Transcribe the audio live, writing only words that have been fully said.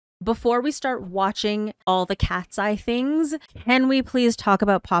Before we start watching all the KATSEYE things, can we please talk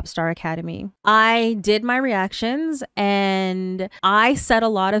about Popstar Academy? I did my reactions and I said a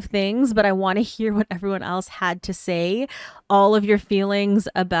lot of things, but I want to hear what everyone else had to say. All of your feelings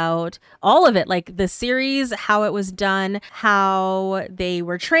about all of it, like the series, how it was done, how they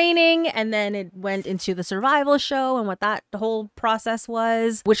were training, and then it went into the survival show and what that whole process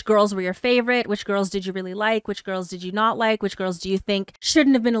was. Which girls were your favorite? Which girls did you really like? Which girls did you not like? Which girls do you think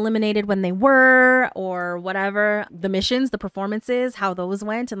shouldn't have been eliminated when they were, or whatever? The missions, the performances, how those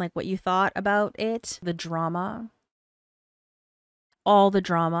went, and like what you thought about it, the drama. All the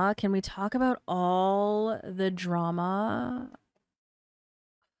drama. Can we talk about all the drama?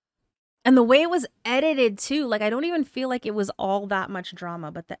 And the way it was edited too, like I don't even feel like it was all that much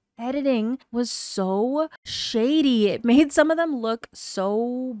drama, but the editing was so shady. It made some of them look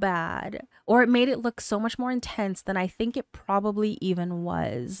so bad, or it made it look so much more intense than I think it probably even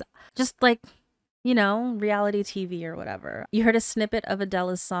was. Just like, you know, reality TV or whatever. You heard a snippet of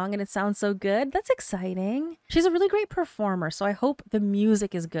Adele's song and it sounds so good. That's exciting. She's a really great performer, so I hope the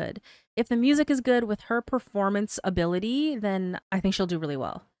music is good. If the music is good with her performance ability, then I think she'll do really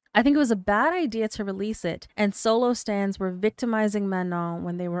well. I think it was a bad idea to release it, and solo stans were victimizing Manon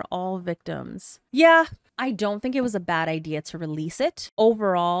when they were all victims. Yeah, I don't think it was a bad idea to release it.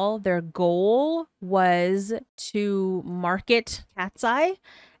 Overall, their goal was to market KATSEYE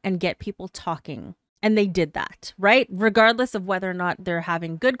and get people talking. And they did that, right? Regardless of whether or not they're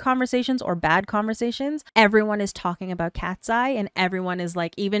having good conversations or bad conversations, everyone is talking about KATSEYE, and everyone is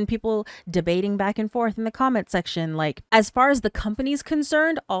like, even people debating back and forth in the comment section. Like, as far as the company's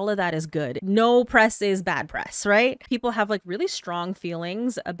concerned, all of that is good. No press is bad press, right? People have like really strong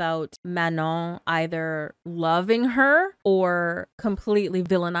feelings about Manon either loving her or completely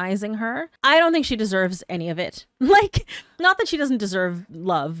villainizing her. I don't think she deserves any of it. Like, not that she doesn't deserve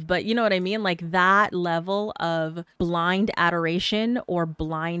love, but you know what I mean? Like that level of blind adoration or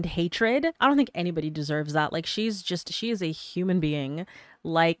blind hatred. I don't think anybody deserves that. Like she is a human being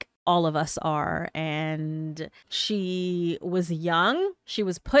like all of us are, and she was young. She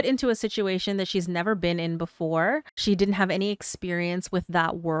was put into a situation that she's never been in before. She didn't have any experience with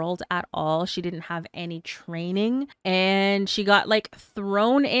that world at all. She didn't have any training, and she got like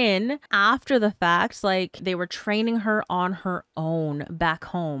thrown in after the fact. Like they were training her on her own back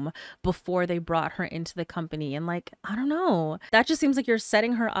home before they brought her into the company. And like, I don't know, that just seems like you're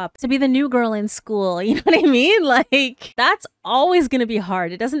setting her up to be the new girl in school. You know what I mean? Like that's always going to be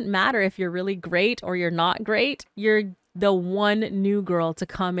hard. It doesn't matter if you're really great or you're not great. You're the one new girl to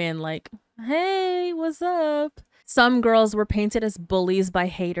come in like, hey, what's up? Some girls were painted as bullies by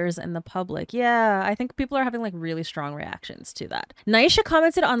haters in the public. Yeah, I think people are having like really strong reactions to that. Naisha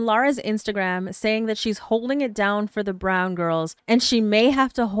commented on Lara's Instagram saying that she's holding it down for the brown girls and she may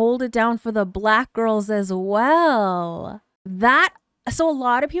have to hold it down for the black girls as well. So a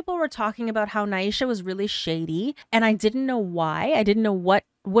lot of people were talking about how Naisha was really shady, and I didn't know why. I didn't know what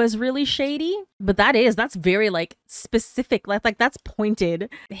was really shady, but that's very like specific, like that's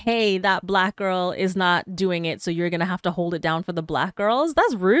pointed. Hey, that black girl is not doing it, so you're gonna have to hold it down for the black girls.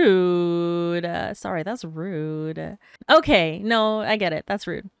 That's rude. Sorry, that's rude. Okay, no, I get it. That's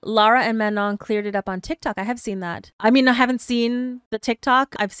rude. Lara and Manon cleared it up on TikTok. I have seen that. I mean, I haven't seen the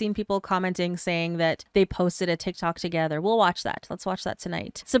TikTok. I've seen people commenting saying that they posted a TikTok together. We'll watch that. Let's watch that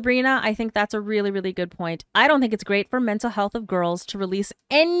tonight. Sabrina, I think that's a really, really good point. I don't think it's great for mental health of girls to release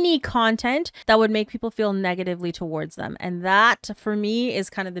any content that would make people feel negatively towards them. And that for me is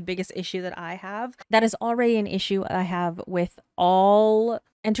kind of the biggest issue that I have. That is already an issue I have with all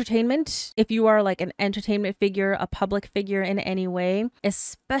entertainment. If you are like an entertainment figure, a public figure in any way,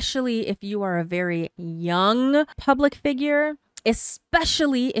 especially if you are a very young public figure,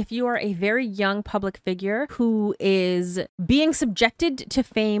 especially if you are a very young public figure who is being subjected to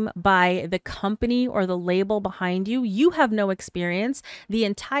fame by the company or the label behind you. You have no experience. The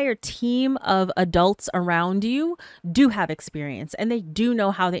entire team of adults around you do have experience, and they do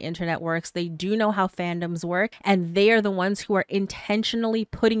know how the internet works. They do know how fandoms work, and they are the ones who are intentionally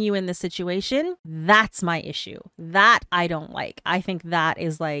putting you in this situation. That's my issue. That I don't like. I think that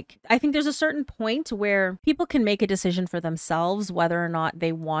is like, I think there's a certain point where people can make a decision for themselves whether or not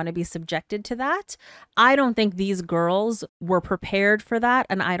they want to be subjected to that. I don't think these girls were prepared for that,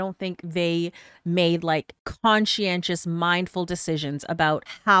 and I don't think they made like conscientious, mindful decisions about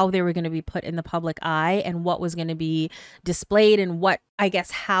how they were going to be put in the public eye and what was going to be displayed and what, I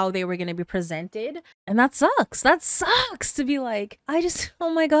guess, how they were going to be presented. And that sucks. That sucks to be like, oh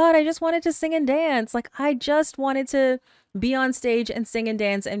my God, I just wanted to sing and dance. Like, I just wanted to be on stage and sing and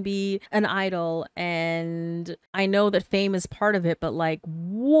dance and be an idol. And I know that fame is part of it, but like,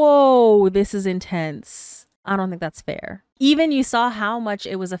 whoa, this is intense. I don't think that's fair. Even you saw how much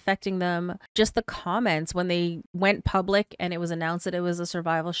it was affecting them, just the comments when they went public and it was announced that it was a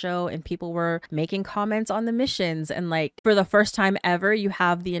survival show and people were making comments on the missions. And like for the first time ever, you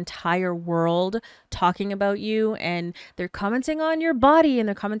have the entire world talking about you and they're commenting on your body and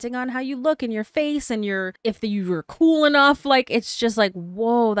they're commenting on how you look and your face and if you were cool enough. Like it's just like,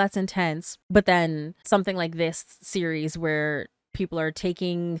 whoa, that's intense. But then something like this series where people are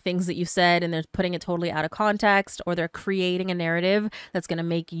taking things that you said and they're putting it totally out of context, or they're creating a narrative that's going to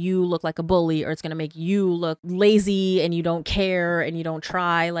make you look like a bully, or it's going to make you look lazy and you don't care and you don't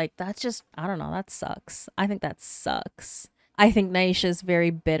try. Like that's just, I don't know, that sucks. I think that sucks. I think Naisha's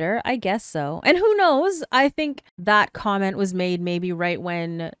very bitter. I guess so. And who knows? I think that comment was made maybe right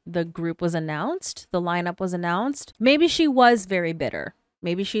when the group was announced, the lineup was announced. Maybe she was very bitter.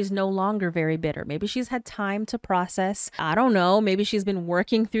 Maybe she's no longer very bitter. Maybe she's had time to process. I don't know. Maybe she's been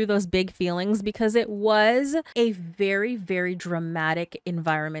working through those big feelings, because it was a very, very dramatic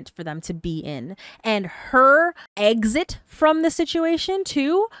environment for them to be in. And her exit from the situation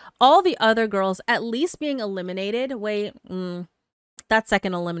too, all the other girls at least being eliminated. That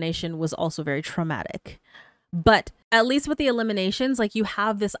second elimination was also very traumatic. But at least with the eliminations, like you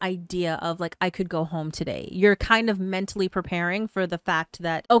have this idea of like, I could go home today. You're kind of mentally preparing for the fact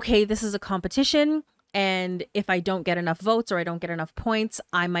that, okay, this is a competition. And if I don't get enough votes or I don't get enough points,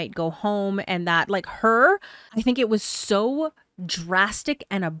 I might go home. And that, like her, I think it was so drastic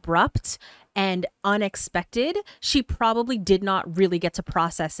and abrupt and unexpected. She probably did not really get to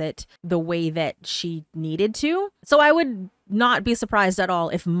process it the way that she needed to. So I would not be surprised at all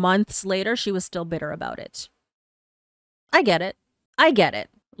if months later she was still bitter about it. I get it. I get it.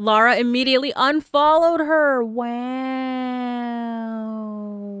 Lara immediately unfollowed her. Wow.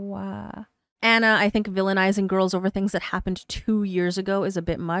 Anna, I think villainizing girls over things that happened 2 years ago is a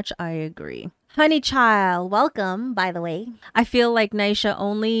bit much. I agree. Honey child, welcome, by the way. I feel like Naisha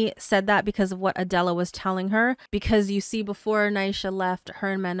only said that because of what Adela was telling her, because you see, before Naisha left,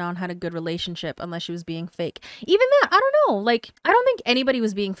 her and Manon had a good relationship, unless she was being fake. Even that, I don't know. Like, I don't think anybody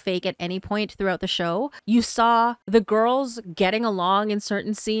was being fake at any point throughout the show. You saw the girls getting along in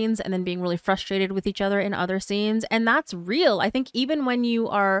certain scenes and then being really frustrated with each other in other scenes. And that's real. I think even when you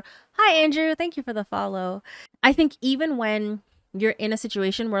are... Hi, Andrew. Thank you for the follow. I think even when you're in a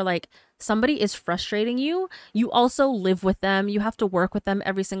situation where like somebody is frustrating you, you also live with them. You have to work with them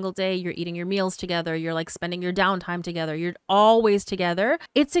every single day. You're eating your meals together. You're like spending your downtime together. You're always together.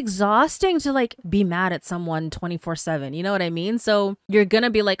 It's exhausting to like be mad at someone 24/7. You know what I mean? So you're going to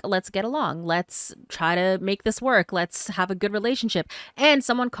be like, let's get along. Let's try to make this work. Let's have a good relationship. And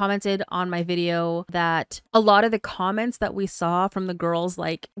someone commented on my video that a lot of the comments that we saw from the girls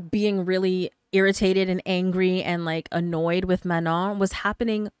like being really irritated and angry and like annoyed with Manon was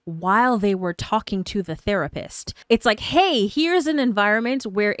happening while they were talking to the therapist. It's like, hey, here's an environment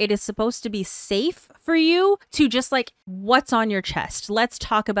where it is supposed to be safe for you to just like, what's on your chest? Let's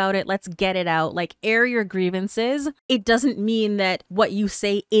talk about it. Let's get it out. Like, air your grievances. It doesn't mean that what you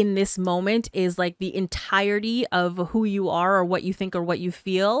say in this moment is like the entirety of who you are or what you think or what you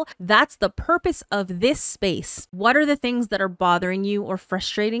feel. That's the purpose of this space. What are the things that are bothering you or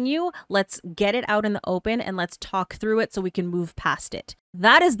frustrating you? Let's get it out in the open and let's talk through it so we can move past it.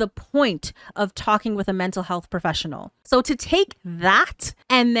 That is the point of talking with a mental health professional. So to take that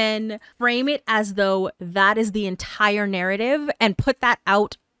and then frame it as though that is the entire narrative and put that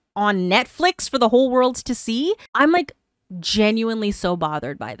out on Netflix for the whole world to see, I'm like genuinely so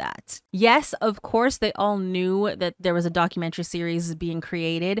bothered by that. Yes, of course, they all knew that there was a documentary series being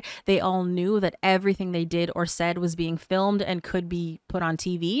created. They all knew that everything they did or said was being filmed and could be put on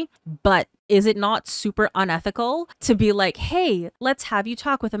TV. But is it not super unethical to be like, hey, let's have you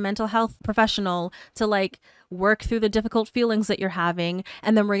talk with a mental health professional to like work through the difficult feelings that you're having,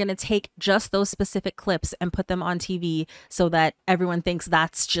 and then we're going to take just those specific clips and put them on TV so that everyone thinks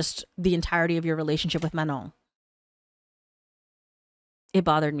that's just the entirety of your relationship with Manon? It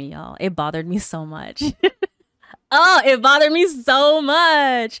bothered me, y'all. It bothered me so much. Oh, it bothered me so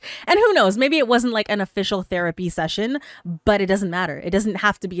much. And who knows, maybe it wasn't like an official therapy session, but it doesn't matter. It doesn't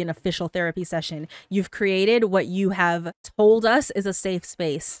have to be an official therapy session. You've created what you have told us is a safe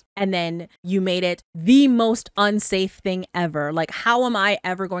space, and then you made it the most unsafe thing ever. Like, how am I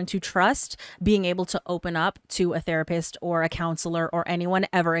ever going to trust being able to open up to a therapist or a counselor or anyone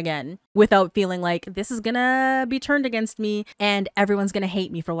ever again without feeling like this is gonna be turned against me and everyone's gonna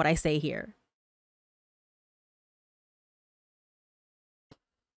hate me for what I say here?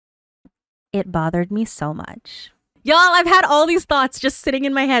 It bothered me so much. Y'all, I've had all these thoughts just sitting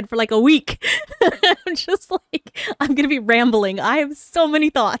in my head for like a week. I'm just like, I'm gonna be rambling. I have so many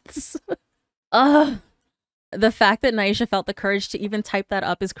thoughts. The fact that Naisha felt the courage to even type that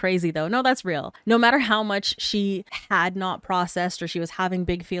up is crazy though. No, that's real. No matter how much she had not processed or she was having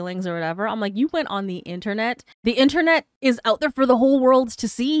big feelings or whatever, I'm like, you went on the internet. The internet is out there for the whole world to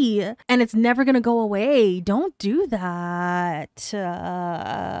see and it's never going to go away. Don't do that.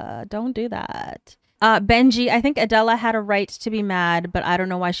 Don't do that. Benji, I think Adela had a right to be mad, but I don't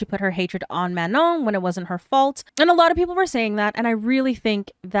know why she put her hatred on Manon when it wasn't her fault. And a lot of people were saying that, and I really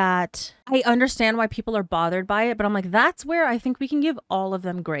think that I understand why people are bothered by it, but I'm like, that's where I think we can give all of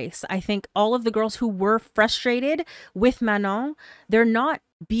them grace. I think all of the girls who were frustrated with Manon, they're not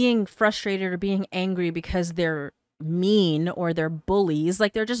being frustrated or being angry because they're mean or they're bullies.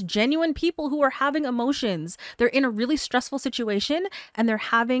 Like, they're just genuine people who are having emotions. They're in a really stressful situation and they're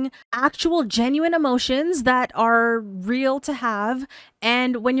having actual genuine emotions that are real to have.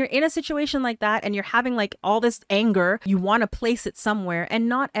 And when you're in a situation like that and you're having like all this anger, you want to place it somewhere, and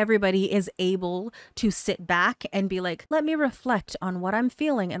not everybody is able to sit back and be like, let me reflect on what I'm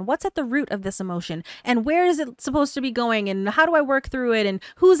feeling and what's at the root of this emotion and where is it supposed to be going and how do I work through it and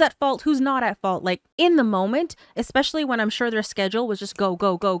who's at fault, who's not at fault. Like, in the moment, especially when I'm sure their schedule was just go,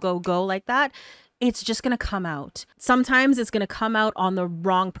 go, go, go, go like that, it's just going to come out. Sometimes it's going to come out on the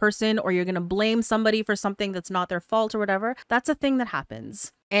wrong person, or you're going to blame somebody for something that's not their fault or whatever. That's a thing that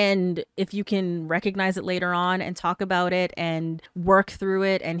happens. And if you can recognize it later on and talk about it and work through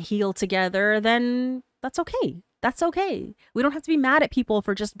it and heal together, then that's okay. That's okay. We don't have to be mad at people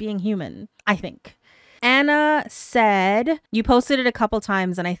for just being human, I think. Anna said, you posted it a couple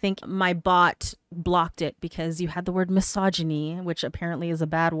times and I think my bot blocked it because you had the word misogyny, which apparently is a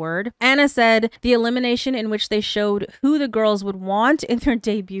bad word. Anna said, the elimination in which they showed who the girls would want in their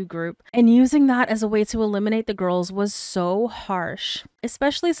debut group and using that as a way to eliminate the girls was so harsh,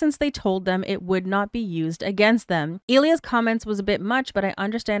 especially since they told them it would not be used against them. Elia's comments was a bit much, but I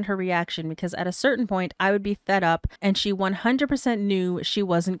understand her reaction because at a certain point I would be fed up and she 100% knew she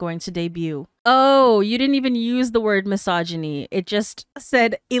wasn't going to debut. Oh, you didn't even use the word misogyny. It just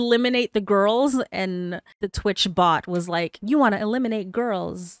said eliminate the girls, and the Twitch bot was like, you want to eliminate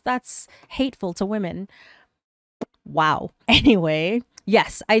girls? That's hateful to women. Wow. Anyway,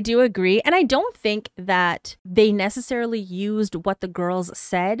 yes, I do agree. And I don't think that they necessarily used what the girls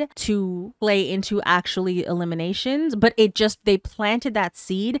said to play into actually eliminations, but it just, they planted that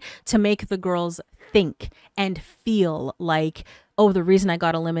seed to make the girls think and feel like, oh, the reason I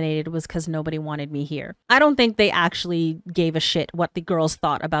got eliminated was because nobody wanted me here. I don't think they actually gave a shit what the girls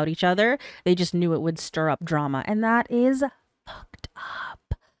thought about each other. They just knew it would stir up drama. And that is fucked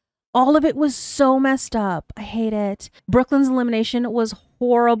up. All of it was so messed up. I hate it. Brooklyn's elimination was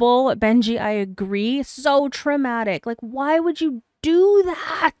horrible. Benji, I agree. So traumatic. Like, why would you do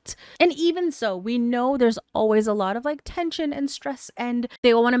that? And even so, we know there's always a lot of like tension and stress, and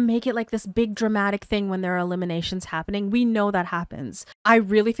they want to make it like this big dramatic thing when there are eliminations happening. We know that happens. I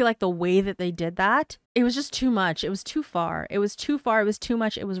really feel like the way that they did that, it was just too much. It was too far. It was too far. It was too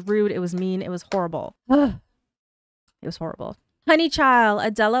much. It was rude. It was mean. It was horrible. It was horrible. Honey child,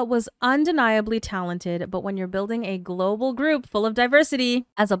 Adela was undeniably talented, but when you're building a global group full of diversity,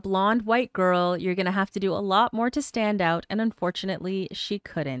 as a blonde white girl, you're gonna have to do a lot more to stand out, and unfortunately, she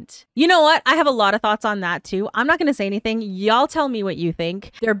couldn't. You know what? I have a lot of thoughts on that too. I'm not gonna say anything. Y'all tell me what you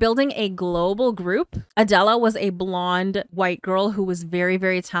think. They're building a global group. Adela was a blonde white girl who was very,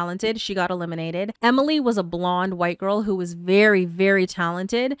 very talented. She got eliminated. Emily was a blonde white girl who was very, very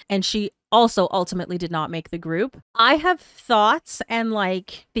talented, and she also ultimately did not make the group. I have thoughts and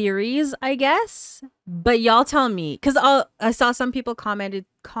like theories, I guess, but y'all tell me, because I saw some people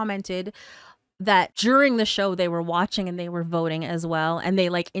commented that during the show they were watching and they were voting as well, and they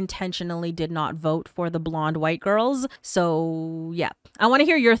like intentionally did not vote for the blonde white girls. So yeah, I want to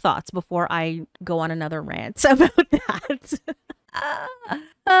hear your thoughts before I go on another rant about that.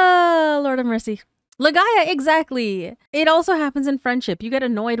 Lord have mercy. Lagaya, exactly. It also happens in friendship. You get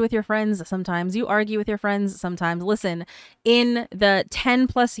annoyed with your friends sometimes. You argue with your friends sometimes. Listen, in the 10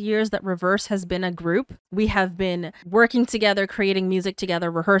 plus years that Reverse has been a group, we have been working together, creating music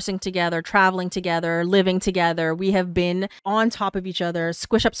together, rehearsing together, traveling together, living together. We have been on top of each other,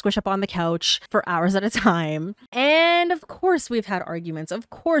 squish up on the couch for hours at a time. And of course we've had arguments.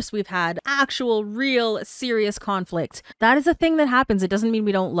 Of course we've had actual, real, serious conflict. That is a thing that happens. It doesn't mean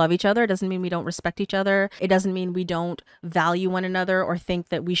we don't love each other. It doesn't mean we don't respect each other. It doesn't mean we don't value one another or think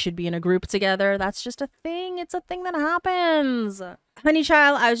that we should be in a group together. That's just a thing. It's a thing that happens. Honey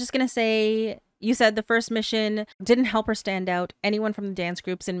child, I was just gonna say, You said the first mission didn't help her stand out. Anyone from the dance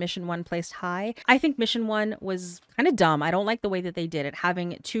groups in mission 1 placed high. I think mission 1 was kind of dumb. I don't like the way that they did it,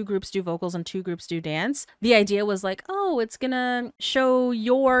 having 2 groups do vocals and 2 groups do dance. The idea was like, oh, it's gonna show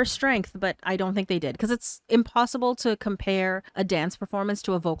your strength, but I don't think they did, because it's impossible to compare a dance performance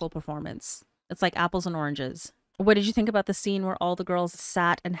to a vocal performance. It's like apples and oranges. What did you think about the scene where all the girls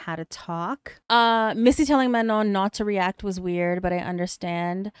sat and had a talk? Missy telling Manon not to react was weird, but I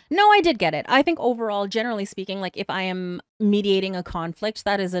understand. No, I did get it. I think overall, generally speaking, like if I am mediating a conflict,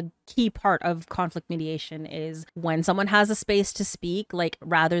 that is a key part of conflict mediation, is when someone has a space to speak, like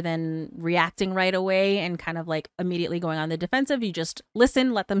rather than reacting right away and kind of like immediately going on the defensive, you just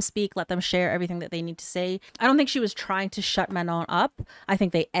listen, let them speak, let them share everything that they need to say. I don't think she was trying to shut Manon up. I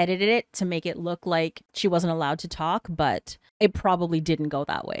think they edited it to make it look like she wasn't allowed to talk, but it probably didn't go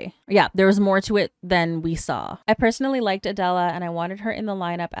that way. Yeah, there was more to it than we saw. I personally liked Adela and I wanted her in the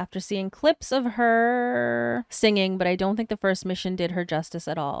lineup after seeing clips of her singing, but I don't think the first mission did her justice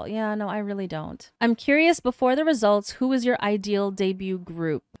at all. Yeah, no, I really don't. I'm curious, before the results, who was your ideal debut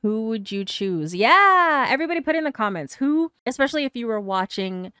group? Who would you choose? Yeah, everybody put in the comments. Who, especially if you were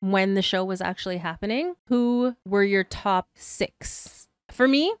watching when the show was actually happening, who were your top 6? For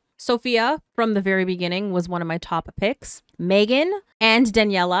me, Sophia from the very beginning was one of my top picks. Megan and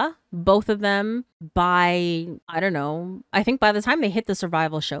Daniela, both of them by, I don't know, I think by the time they hit the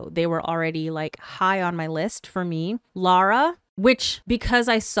survival show, they were already like high on my list for me. Lara, which because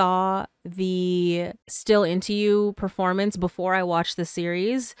I saw the Still Into You performance before I watched the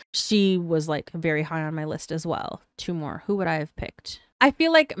series, she was like very high on my list as well. 2 more. Who would I have picked? I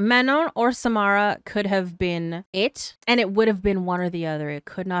feel like Manon or Samara could have been it, and it would have been one or the other. It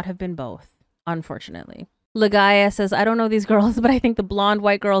could not have been both, unfortunately. Lagaya says, I don't know these girls, but I think the blonde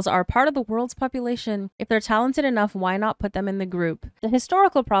white girls are part of the world's population. If they're talented enough, why not put them in the group? The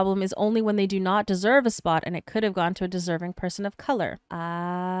historical problem is only when they do not deserve a spot, and it could have gone to a deserving person of color.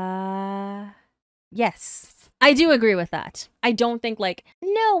 Yes. I do agree with that. I don't think like,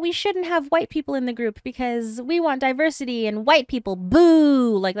 no, we shouldn't have white people in the group because we want diversity and white people,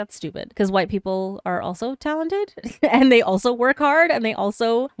 boo. Like, that's stupid, because white people are also talented and they also work hard and they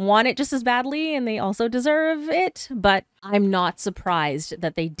also want it just as badly and they also deserve it. But I'm not surprised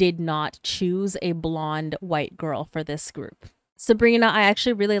that they did not choose a blonde white girl for this group. Sabrina, I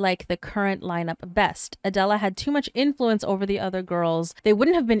actually really like the current lineup best. Adela had too much influence over the other girls. They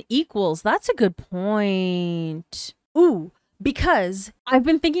wouldn't have been equals. That's a good point. Ooh, because I've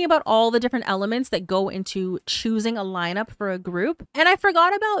been thinking about all the different elements that go into choosing a lineup for a group, and I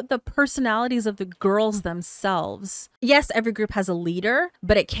forgot about the personalities of the girls themselves. Yes, every group has a leader,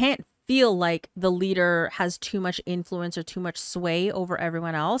 but it can't feel like the leader has too much influence or too much sway over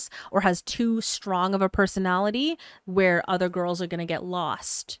everyone else, or has too strong of a personality where other girls are going to get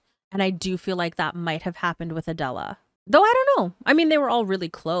lost. And I do feel like that might have happened with Adela. Though I don't know. I mean, they were all really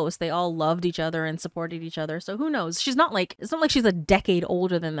close. They all loved each other and supported each other. So who knows? She's not like, it's not like she's a decade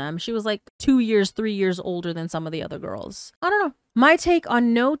older than them. She was like 2 years, 3 years older than some of the other girls. I don't know. My take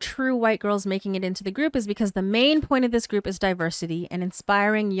on no true white girls making it into the group is because the main point of this group is diversity and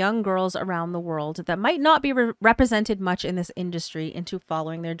inspiring young girls around the world that might not be represented much in this industry into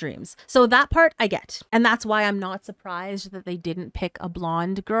following their dreams. So that part I get. And that's why I'm not surprised that they didn't pick a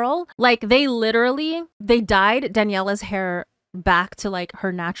blonde girl. Like they dyed Daniela's hair back to like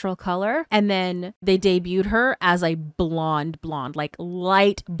her natural color, and then they debuted her as a blonde, like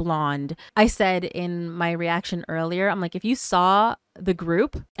light blonde. I said in my reaction earlier, I'm like, if you saw the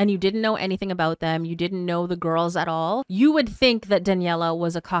group and you didn't know anything about them, you didn't know the girls at all, you would think that Daniela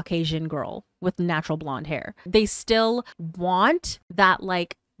was a Caucasian girl with natural blonde hair. They still want that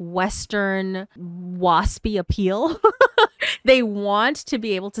like Western waspy appeal. They want to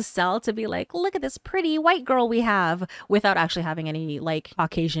be able to sell, to be like, look at this pretty white girl we have, without actually having any like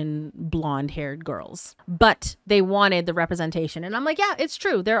Caucasian blonde haired girls. But they wanted the representation. And I'm like, yeah, it's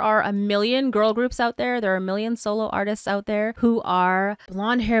true. There are a million girl groups out there. There are a million solo artists out there who are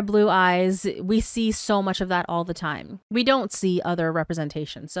blonde hair, blue eyes. We see so much of that all the time. We don't see other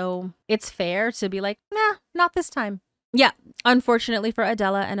representation. So it's fair to be like, nah, not this time. Yeah, unfortunately for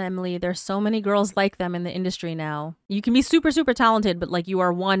Adela and Emily, there's so many girls like them in the industry now. You can be super, super talented, but like you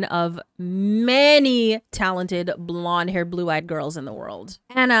are one of many talented blonde-haired, blue-eyed girls in the world.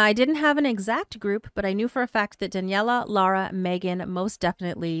 Anna, I didn't have an exact group, but I knew for a fact that Daniela, Lara, Megan, most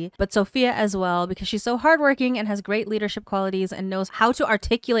definitely, but Sophia as well, because she's so hardworking and has great leadership qualities and knows how to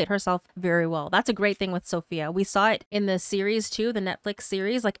articulate herself very well. That's a great thing with Sophia. We saw it in the series too, the Netflix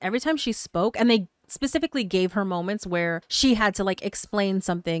series. Like every time she spoke, and they specifically gave her moments where she had to like explain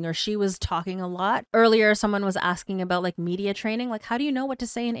something or she was talking a lot. Earlier, someone was asking about like media training, like how do you know what to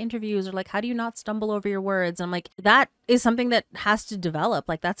say in interviews, or like how do you not stumble over your words? And I'm like, that is something that has to develop.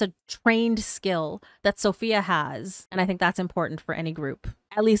 Like that's a trained skill that Sophia has. And I think that's important for any group.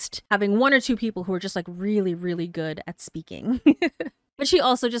 At least having one or two people who are just like really, really good at speaking. But she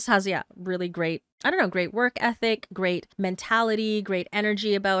also just has, yeah, really great, I don't know, great work ethic, great mentality, great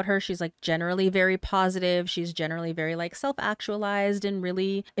energy about her. She's like generally very positive. She's generally very like self-actualized and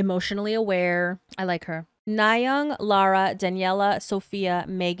really emotionally aware. I like her. Nayoung, Lara, Daniela, Sophia,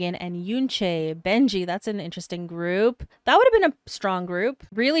 Megan, and Yunche. Benji, that's an interesting group. That would have been a strong group.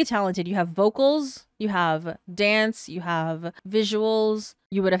 Really talented. You have vocals, you have dance, you have visuals.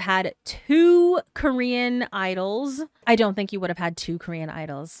 You would have had 2 Korean idols. I don't think you would have had 2 Korean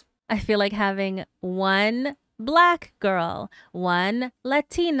idols. I feel like having 1 Black girl, 1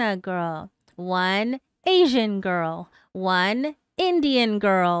 Latina girl, 1 Asian girl, 1 Indian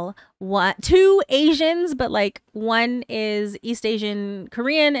girl, 2 Asians, but like 1 is East Asian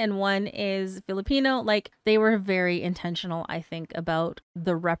Korean and 1 is Filipino. Like they were very intentional, I think, about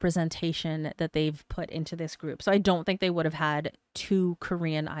the representation that they've put into this group. So I don't think they would have had 2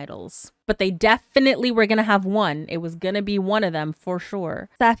 Korean idols, but they definitely were going to have 1. It was going to be one of them for sure.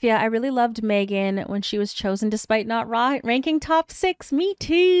 Safia, I really loved Megan when she was chosen despite not ranking top 6. Me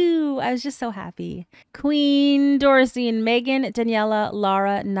too. I was just so happy. Queen, Dorothy, Megan, Daniela,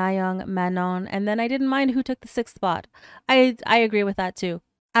 Lara, Nayoung, Manon, and then I didn't mind who took the 6th spot. I agree with that too.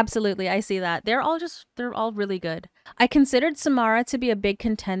 Absolutely, I see that. They're all really good. I considered Samara to be a big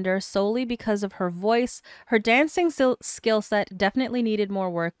contender solely because of her voice. Her dancing skill set definitely needed more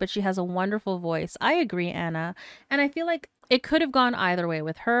work, but she has a wonderful voice. I agree, Anna. And I feel like it could have gone either way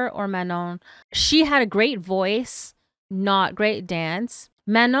with her or Manon. She had a great voice, not great dance.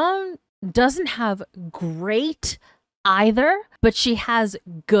 Manon doesn't have great either, but she has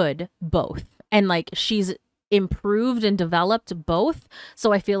good both. And like she's improved and developed both.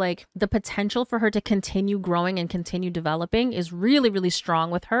 So I feel like the potential for her to continue growing and continue developing is really, really strong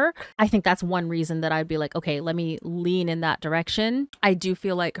with her. I think that's one reason that I'd be like, okay, let me lean in that direction. I do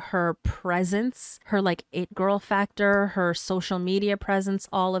feel like her presence, her like it girl factor, her social media presence,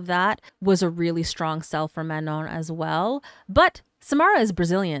 all of that was a really strong sell for Manon as well. But Samara is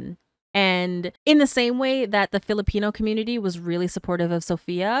Brazilian. And in the same way that the Filipino community was really supportive of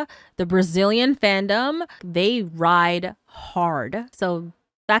Sophia, the Brazilian fandom, they ride hard. So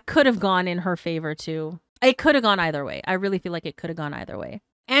that could have gone in her favor too. It could have gone either way. I really feel like it could have gone either way.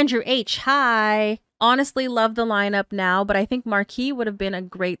 Andrew H, hi. Honestly, love the lineup now, but I think Marquis would have been a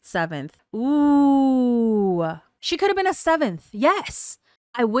great 7th. Ooh, she could have been a 7th. Yes.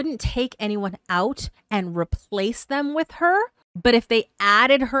 I wouldn't take anyone out and replace them with her. But if they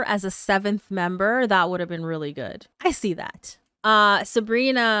added her as a 7th member, that would have been really good. I see that.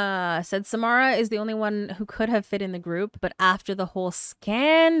 Sabrina said Samara is the only one who could have fit in the group, but after the whole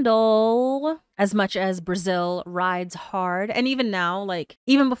scandal, as much as Brazil rides hard, and even now, like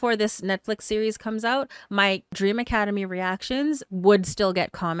even before this Netflix series comes out, my Dream Academy reactions would still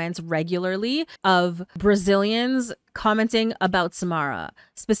get comments regularly of Brazilians commenting about Samara,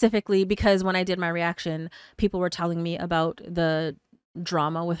 specifically because when I did my reaction, people were telling me about the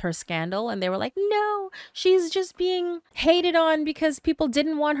drama with her scandal, and they were like, no, she's just being hated on because people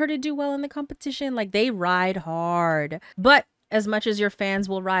didn't want her to do well in the competition. Like they ride hard. But as much as your fans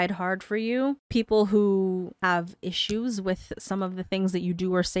will ride hard for you, people who have issues with some of the things that you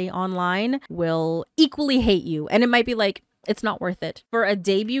do or say online will equally hate you. And it might be like, it's not worth it. For a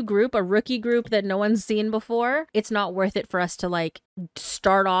debut group, a rookie group that no one's seen before, it's not worth it for us to like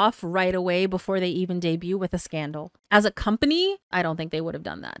start off right away before they even debut with a scandal. As a company, I don't think they would have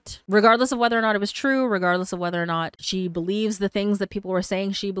done that. Regardless of whether or not it was true, regardless of whether or not she believes the things that people were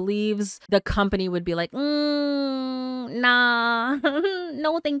saying she believes, the company would be like, nah,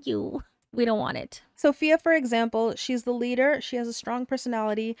 no, thank you. We don't want it. Sophia, for example, she's the leader. She has a strong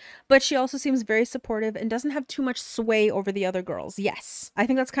personality, but she also seems very supportive and doesn't have too much sway over the other girls. Yes. I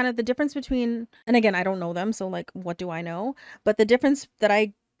think that's kind of the difference between, and again, I don't know them, so like, what do I know? But the difference that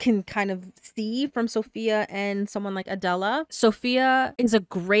I can kind of see from Sophia and someone like Adela. Sophia is a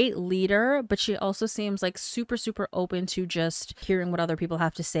great leader, but she also seems like super, super open to just hearing what other people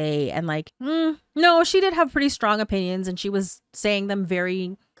have to say. And like, no, she did have pretty strong opinions and she was saying them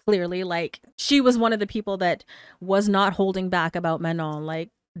very clearly. Like she was one of the people that was not holding back about Manon. Like,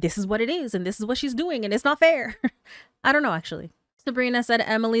 this is what it is and this is what she's doing and it's not fair. I don't know, actually. Sabrina said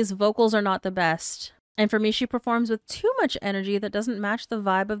Emily's vocals are not the best. And for me, she performs with too much energy that doesn't match the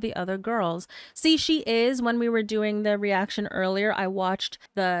vibe of the other girls. See, she is, when we were doing the reaction earlier, I watched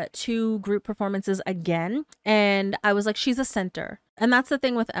the 2 group performances again, and I was like, she's a center. And that's the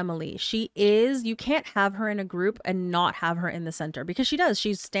thing with Emily. She is, you can't have her in a group and not have her in the center, because she does.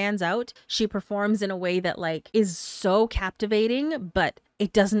 She stands out. She performs in a way that like is so captivating, but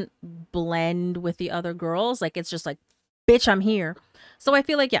it doesn't blend with the other girls. Like, it's just like, bitch, I'm here. So I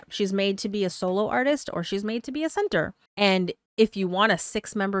feel like, yeah, she's made to be a solo artist or she's made to be a center. And if you want a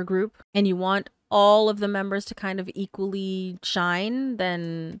 6-member group and you want all of the members to kind of equally shine,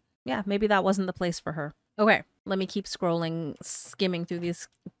 then yeah, maybe that wasn't the place for her. Okay, let me keep scrolling, skimming through these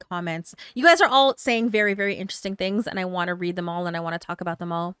comments. You guys are all saying very, very interesting things, and I want to read them all and I want to talk about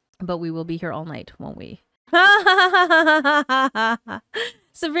them all, but we will be here all night, won't we?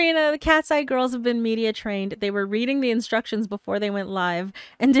 Sabrina, the KATSEYE girls have been media trained. They were reading the instructions before they went live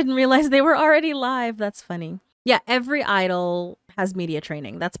and didn't realize they were already live. That's funny. Yeah, every idol has media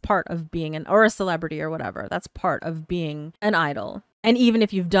training. That's part of being or a celebrity or whatever. That's part of being an idol. And even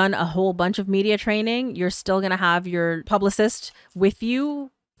if you've done a whole bunch of media training, you're still going to have your publicist with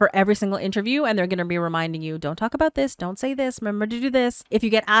you for every single interview, and they're going to be reminding you, don't talk about this, don't say this, remember to do this. If you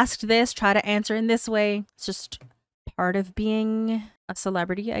get asked this, try to answer in this way. It's just part of being a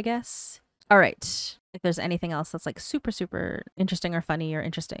celebrity, I guess. All right. If there's anything else that's like super, super interesting or funny or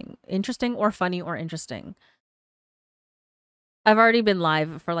interesting or funny or interesting. I've already been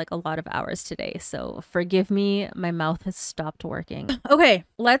live for like a lot of hours today, so forgive me. My mouth has stopped working. Okay,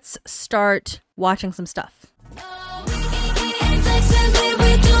 let's start watching some stuff.